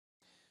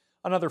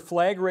Another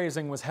flag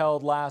raising was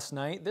held last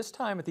night, this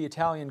time at the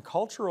Italian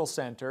Cultural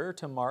Center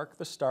to mark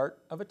the start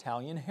of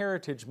Italian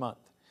Heritage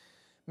Month.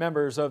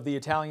 Members of the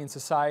Italian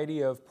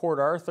Society of Port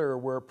Arthur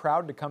were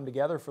proud to come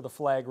together for the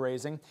flag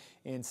raising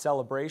in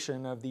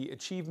celebration of the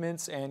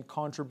achievements and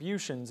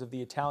contributions of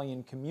the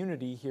Italian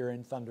community here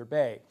in Thunder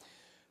Bay.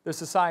 The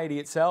society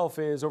itself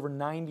is over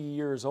 90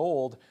 years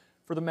old.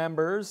 For the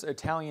members,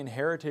 Italian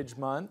Heritage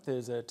Month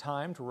is a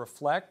time to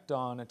reflect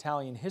on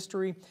Italian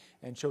history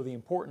and show the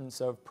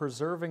importance of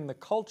preserving the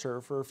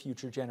culture for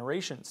future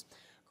generations.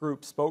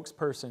 Group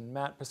spokesperson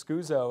Matt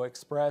Pascuzzo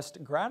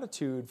expressed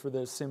gratitude for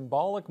the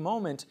symbolic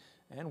moment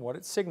and what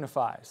it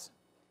signifies.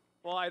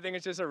 Well, I think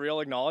it's just a real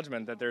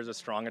acknowledgement that there's a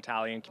strong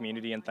Italian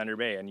community in Thunder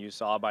Bay, and you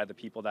saw by the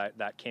people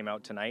that came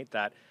out tonight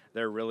that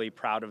they're really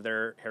proud of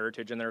their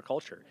heritage and their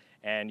culture.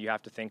 And you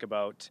have to think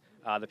about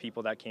the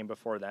people that came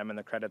before them and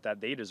the credit that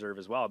they deserve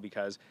as well,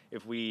 because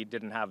if we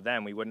didn't have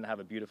them, we wouldn't have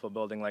a beautiful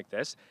building like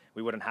this,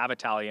 we wouldn't have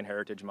Italian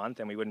Heritage Month,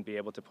 and we wouldn't be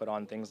able to put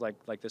on things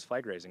like this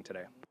flag raising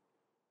today.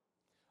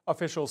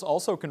 Officials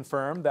also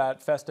confirmed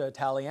that Festa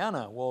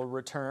Italiana will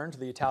return to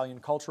the Italian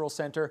Cultural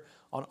Center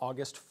on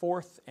August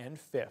 4th and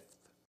 5th.